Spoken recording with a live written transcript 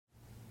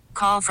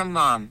Call from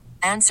mom.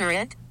 Answer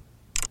it.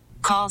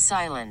 Call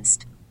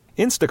silenced.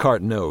 Instacart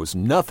knows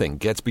nothing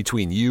gets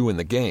between you and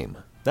the game.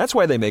 That's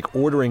why they make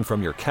ordering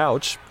from your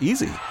couch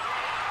easy.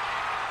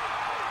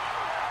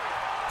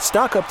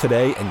 Stock up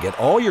today and get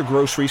all your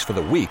groceries for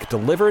the week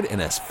delivered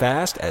in as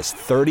fast as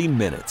 30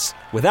 minutes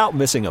without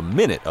missing a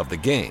minute of the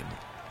game.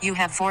 You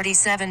have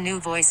 47 new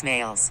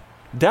voicemails.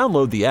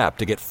 Download the app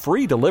to get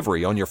free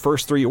delivery on your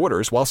first 3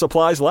 orders while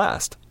supplies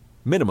last.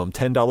 Minimum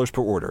 $10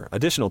 per order.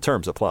 Additional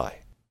terms apply.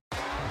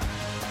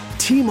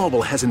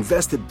 T-Mobile has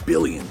invested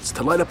billions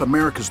to light up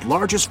America's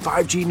largest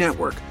 5G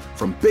network,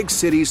 from big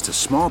cities to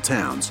small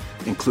towns,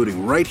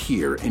 including right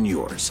here in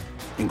yours.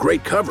 And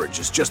great coverage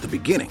is just the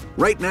beginning.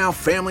 Right now,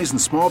 families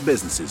and small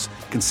businesses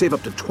can save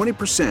up to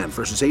 20%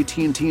 versus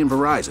AT&T and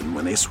Verizon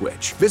when they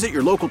switch. Visit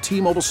your local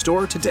T-Mobile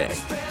store today.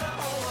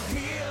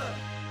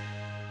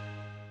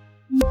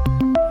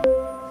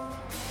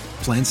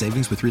 Plan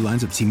savings with 3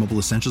 lines of T-Mobile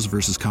Essentials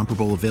versus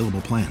comparable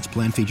available plans.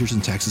 Plan features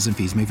and taxes and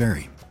fees may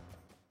vary.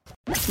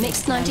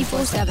 Mix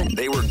 94.7.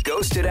 They were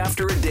ghosted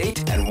after a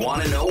date and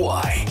want to know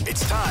why.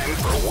 It's time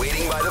for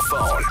Waiting by the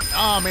Phone.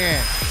 Oh,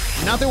 man.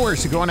 Nothing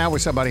worse than going out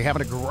with somebody,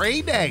 having a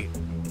great date,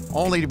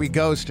 only to be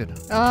ghosted.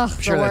 Ugh,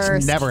 I'm sure the that's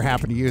worst. never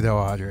happened to you, though,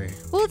 Audrey.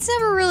 Well, it's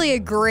never really a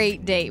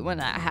great date when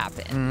that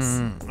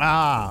happens.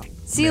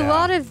 See, yeah. a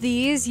lot of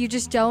these, you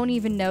just don't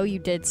even know you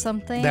did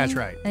something. That's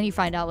right. Then you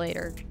find out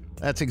later.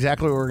 That's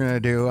exactly what we're going to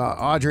do.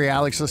 Audrey,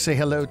 Alex, let's say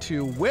hello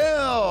to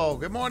Will.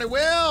 Good morning,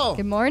 Will.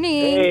 Good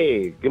morning.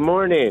 Hey, good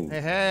morning.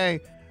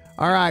 Hey.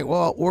 All right,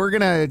 well, we're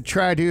going to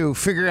try to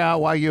figure out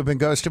why you've been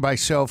ghosted by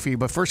Sophie.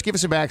 But first, give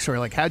us a backstory.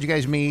 Like, how'd you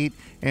guys meet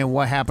and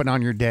what happened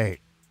on your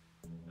date?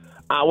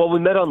 Well, we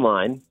met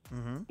online.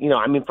 You know,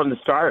 I mean, from the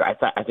start, I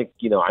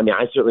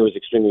certainly was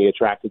extremely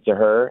attracted to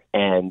her,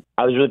 and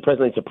I was really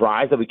pleasantly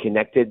surprised that we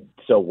connected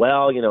so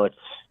well. You know,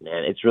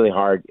 it's really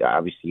hard.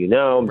 Obviously,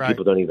 Right.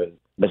 people don't even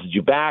message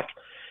you back,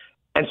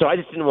 and so I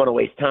just didn't want to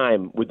waste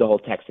time with the whole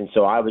texting.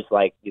 So I was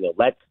like,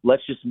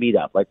 let's just meet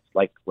up. Let's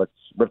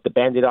rip the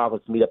Band-Aid off.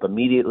 Let's meet up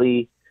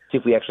immediately. See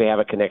if we actually have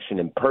a connection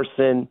in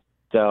person.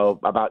 So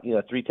about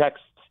 3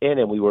 texts in,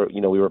 and we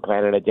were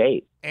planning a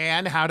date.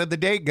 And how did the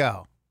date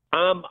go?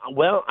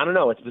 Well, I don't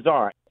know. It's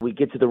bizarre. We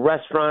get to the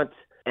restaurant,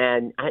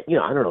 and I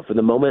don't know. For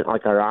the moment,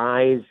 like our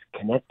eyes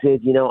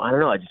connected. I don't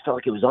know. I just felt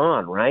like it was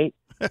on, right?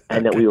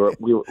 And that we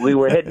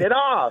were hitting it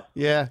off.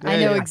 Yeah. I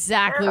know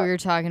exactly what you're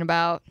talking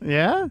about.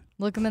 Yeah?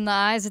 Look him in the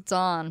eyes, it's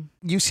on.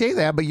 You say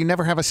that, but you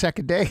never have a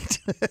second date.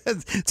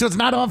 So it's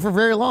not on for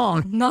very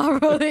long.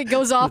 Not really. It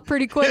goes off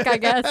pretty quick, I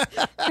guess.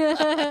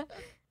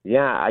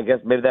 Yeah, I guess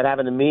maybe that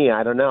happened to me.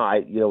 I don't know.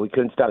 We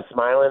couldn't stop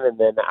smiling, and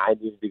then I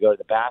needed to go to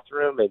the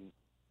bathroom,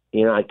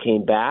 and I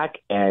came back,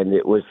 and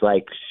it was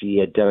like she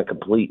had done a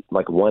complete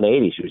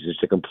 180. She was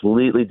just a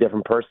completely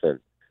different person.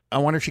 I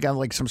wonder if she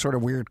got some sort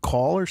of weird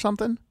call or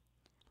something.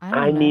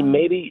 I mean,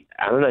 maybe,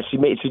 I don't know. She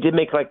did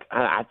make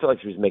I feel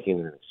like she was making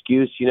an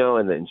excuse,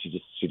 and then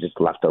she just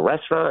left the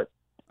restaurant.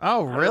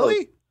 Oh,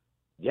 really?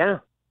 Yeah.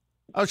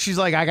 Oh, she's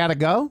like, I gotta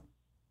go?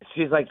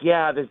 She's like,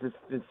 yeah, there's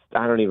this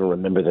I don't even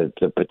remember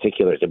the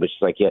particulars, but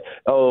she's like, yeah,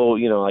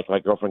 my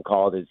girlfriend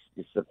called,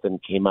 something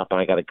came up and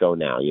I gotta go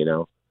now,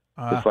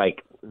 It's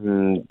like...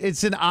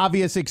 It's an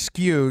obvious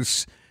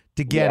excuse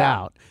to get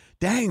out.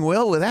 Dang,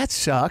 Will, that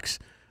sucks.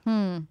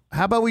 How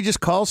about we just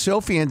call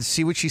Sophie and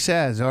see what she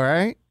says, all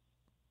right?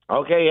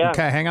 Okay, yeah.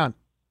 Okay, hang on.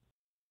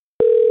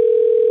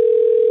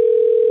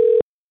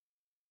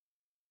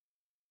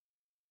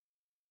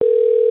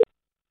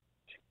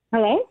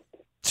 Hello?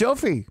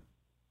 Sophie.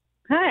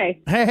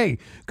 Hi. Hey,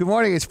 good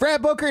morning. It's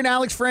Brad Booker and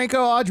Alex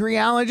Franco, Audrey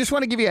Allen. Just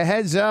want to give you a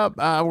heads up.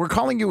 We're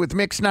calling you with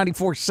Mix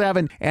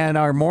 94.7 and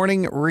our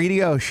morning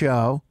radio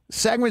show.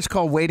 Segment's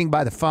called Waiting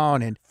by the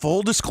Phone. And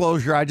full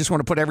disclosure, I just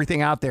want to put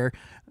everything out there.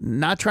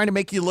 Not trying to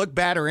make you look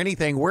bad or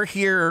anything. We're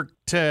here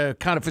to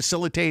kind of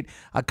facilitate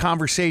a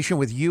conversation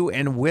with you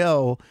and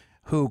Will,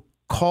 who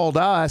called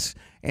us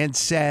and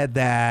said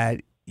that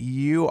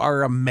you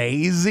are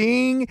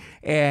amazing,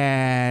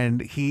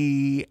 and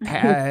he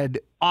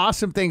had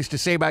awesome things to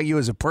say about you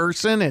as a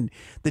person and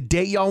the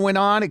date y'all went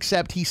on,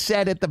 except he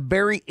said at the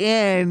very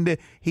end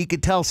he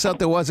could tell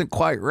something wasn't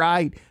quite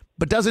right,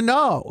 but doesn't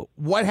know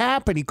what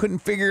happened. He couldn't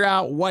figure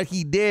out what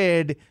he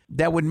did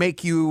that would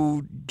make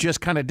you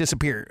just kind of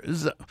disappear.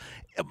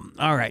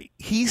 All right.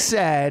 He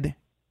said,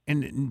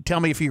 and tell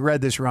me if you read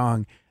this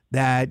wrong,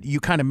 that you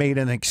kind of made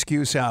an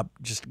excuse up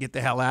just to get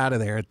the hell out of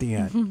there at the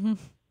end.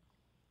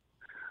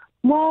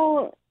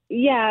 Well,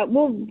 yeah.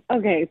 Well,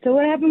 okay. So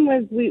what happened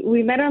was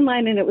we met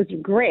online, and it was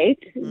great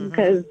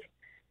because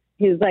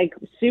he's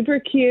super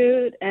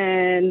cute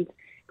and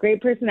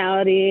great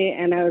personality.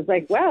 And I was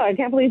like, wow, I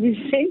can't believe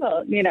he's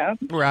single,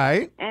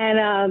 Right.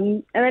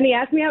 And then he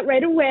asked me out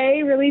right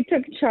away, really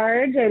took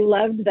charge. I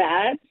loved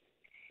that.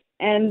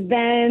 And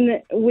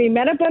then we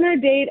met up on our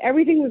date.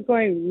 Everything was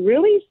going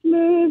really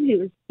smooth. He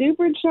was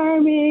super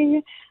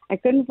charming. I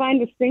couldn't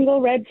find a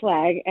single red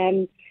flag.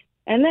 And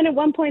then at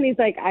one point he's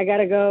like, I got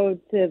to go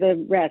to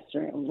the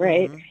restroom,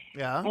 right?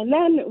 Yeah. And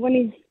then when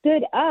he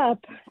stood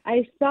up,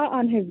 I saw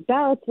on his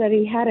belt that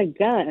he had a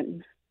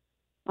gun.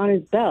 on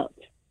his belt.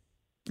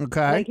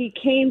 Okay. Like he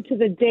came to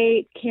the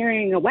date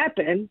carrying a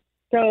weapon.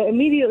 So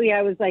immediately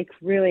I was like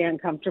really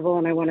uncomfortable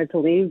and I wanted to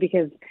leave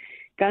because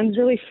guns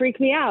really freak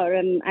me out.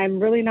 And I'm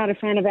really not a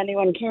fan of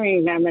anyone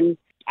carrying them. And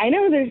I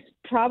know there's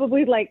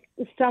probably like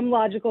some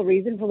logical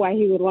reason for why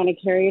he would want to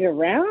carry it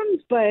around,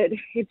 but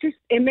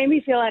it made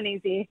me feel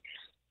uneasy,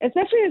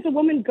 especially as a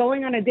woman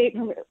going on a date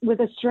with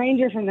a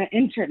stranger from the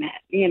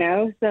internet, you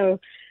know? So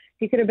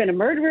he could have been a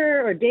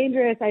murderer or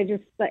dangerous. I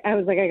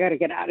was like, I got to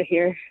get out of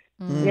here.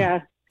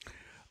 Yeah.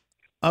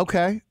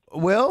 Okay.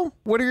 Will,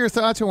 what are your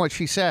thoughts on what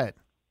she said?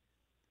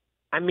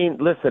 I mean,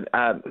 listen,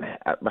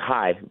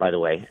 hi, by the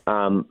way.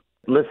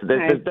 Listen,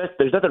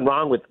 there's nothing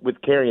wrong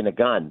with carrying a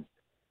gun.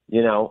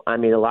 You know, I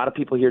mean, a lot of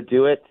people here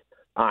do it.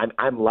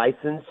 I'm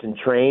licensed and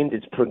trained.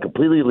 It's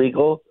completely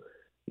legal.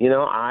 You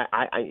know,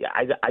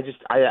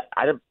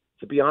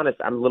 to be honest,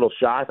 I'm a little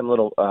shocked. I'm a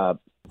little,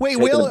 Wait,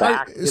 Will,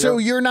 so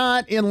you're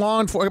not in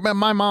law enforcement.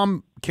 My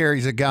mom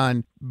carries a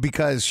gun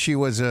because she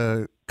was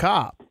a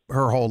cop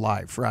her whole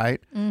life,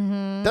 right?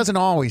 Mm-hmm. Doesn't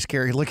always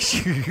carry. Look,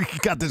 you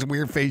got this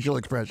weird facial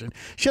expression.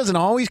 She doesn't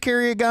always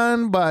carry a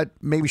gun, but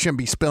maybe shouldn't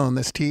be spilling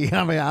this tea.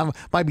 I mean, I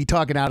might be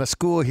talking out of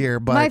school here,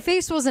 but my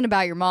face wasn't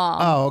about your mom.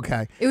 Oh,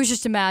 okay. It was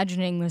just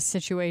imagining this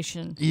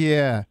situation.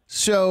 Yeah.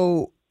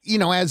 So, you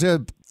know, as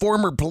a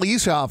former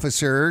police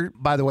officer,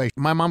 by the way,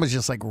 my mom was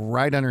just like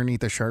right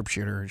underneath a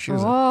sharpshooter. She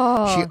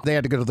was. They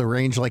had to go to the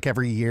range like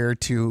every year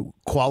to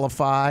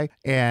qualify,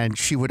 and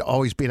she would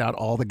always beat out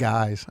all the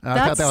guys.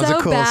 I thought that was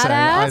a cool badass. saying.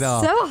 I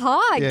know. So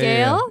hot, Yeah,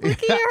 Gail. yeah.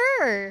 Look at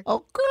her.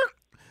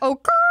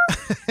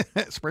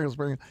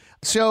 Sprinkle.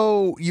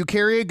 So you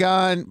carry a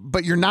gun,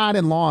 but you're not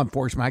in law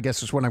enforcement, I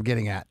guess is what I'm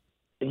getting at.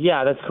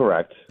 Yeah, that's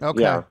correct.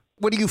 Okay. Yeah.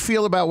 What do you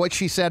feel about what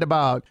she said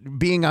about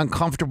being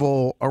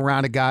uncomfortable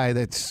around a guy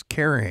that's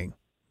carrying?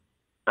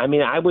 I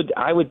mean, I would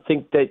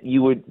think that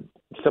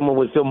someone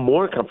would feel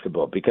more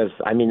comfortable because,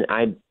 I mean,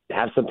 I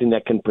have something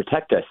that can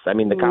protect us. I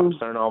mean, the cops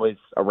aren't always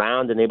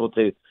around and able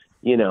to,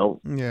 you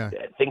know,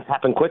 things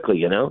happen quickly,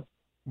 you know?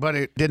 But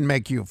it didn't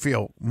make you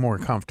feel more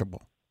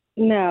comfortable.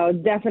 No,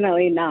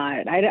 definitely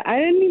not. I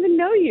didn't even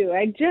know you.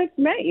 I just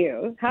met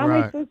you. How am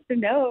I supposed to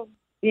know,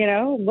 you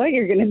know, what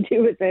you're going to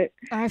do with it?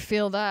 I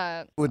feel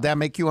that. Would that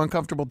make you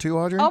uncomfortable too,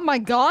 Audrey? Oh, my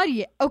God.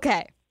 Yeah.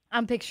 Okay.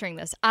 I'm picturing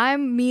this. I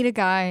meet a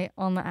guy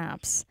on the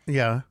apps.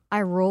 Yeah.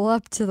 I roll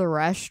up to the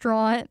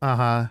restaurant.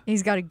 Uh-huh.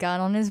 He's got a gun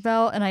on his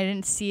belt, and I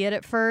didn't see it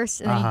at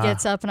first. And then he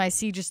gets up, and I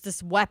see just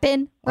this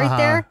weapon right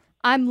there.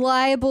 I'm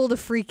liable to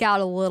freak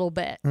out a little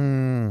bit.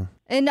 And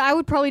I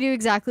would probably do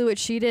exactly what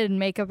she did and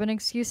make up an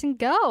excuse and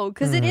go,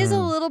 because it is a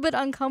little bit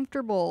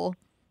uncomfortable.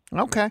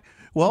 Okay.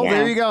 Well,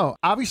 there you go.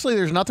 Obviously,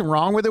 there's nothing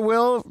wrong with it,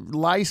 Will.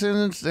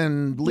 Licensed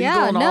and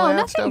legal and all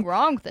that stuff. Nothing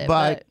wrong with it.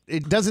 But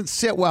it doesn't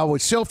sit well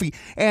with Sophie.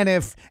 And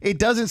if it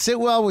doesn't sit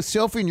well with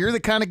Sophie and you're the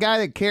kind of guy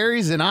that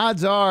carries, then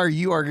odds are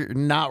you are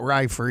not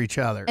right for each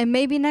other. And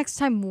maybe next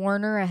time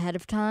warn her ahead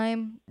of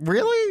time.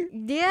 Really?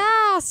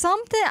 Yeah,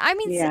 something. I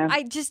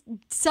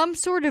mean, some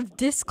sort of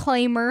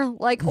disclaimer.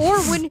 Like, or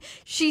when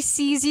she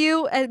sees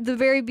you at the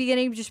very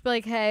beginning, just be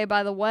like, hey,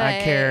 by the way.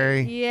 I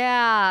carry.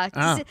 Yeah.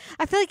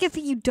 I feel like if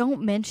you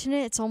don't mention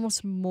it, it's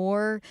almost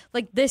more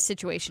like this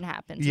situation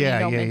happens when you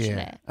don't mention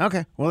it.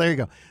 Okay, well, there you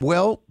go.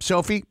 Well,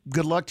 Sophie,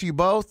 good luck to you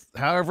both,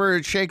 however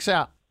it shakes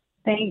out.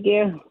 Thank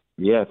you.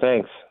 Yeah,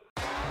 thanks.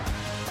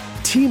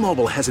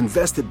 T-Mobile has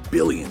invested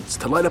billions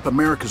to light up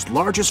America's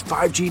largest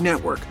 5G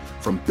network,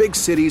 from big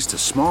cities to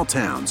small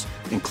towns,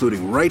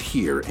 including right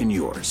here in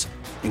yours.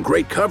 And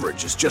great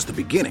coverage is just the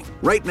beginning.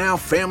 Right now,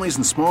 families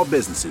and small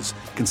businesses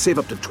can save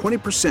up to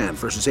 20%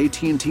 versus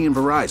AT&T and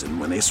Verizon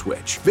when they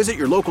switch. Visit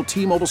your local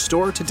T-Mobile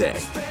store today.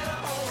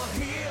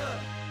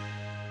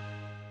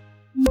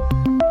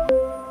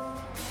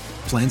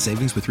 Plan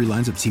savings with 3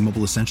 lines of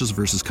T-Mobile Essentials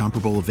versus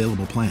comparable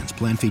available plans.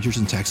 Plan features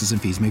and taxes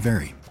and fees may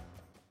vary.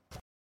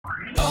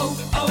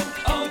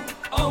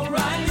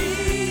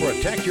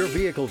 Protect your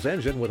vehicle's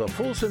engine with a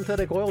full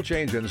synthetic oil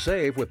change and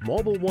save with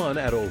Mobil 1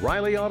 at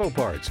O'Reilly Auto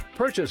Parts.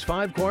 Purchase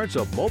 5 quarts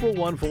of Mobil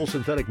 1 full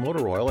synthetic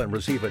motor oil and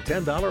receive a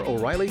 $10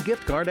 O'Reilly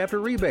gift card after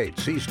rebate.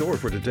 See store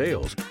for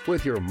details.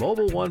 With your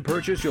Mobil 1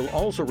 purchase, you'll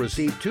also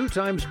receive 2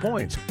 times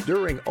points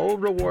during O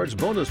Rewards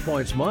Bonus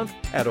Points Month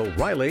at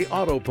O'Reilly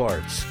Auto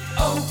Parts.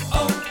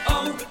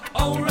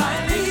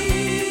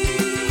 O'Reilly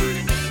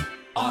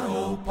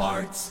Auto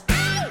Parts.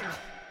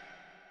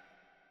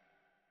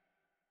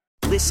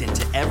 Listen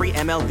to every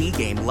MLB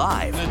game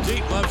live. In the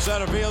deep left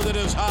center field, it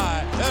is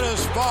high, it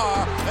is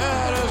far,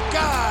 it is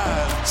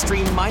gone.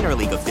 Stream minor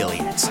league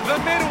affiliates. The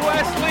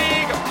Midwest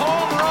League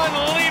home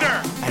run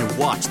leader. And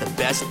watch the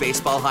best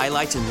baseball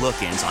highlights and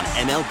look-ins on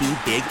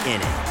MLB Big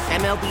Inning.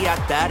 MLB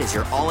At Bat is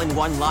your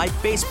all-in-one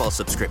live baseball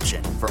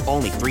subscription for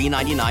only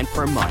 $3.99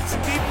 per month.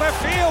 Deep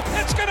left field,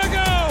 it's gonna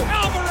go.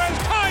 Alvarez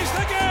ties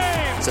the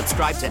game.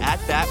 Subscribe to At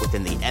Bat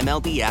within the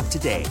MLB app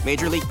today.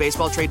 Major League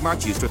Baseball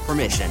trademarks used with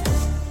permission.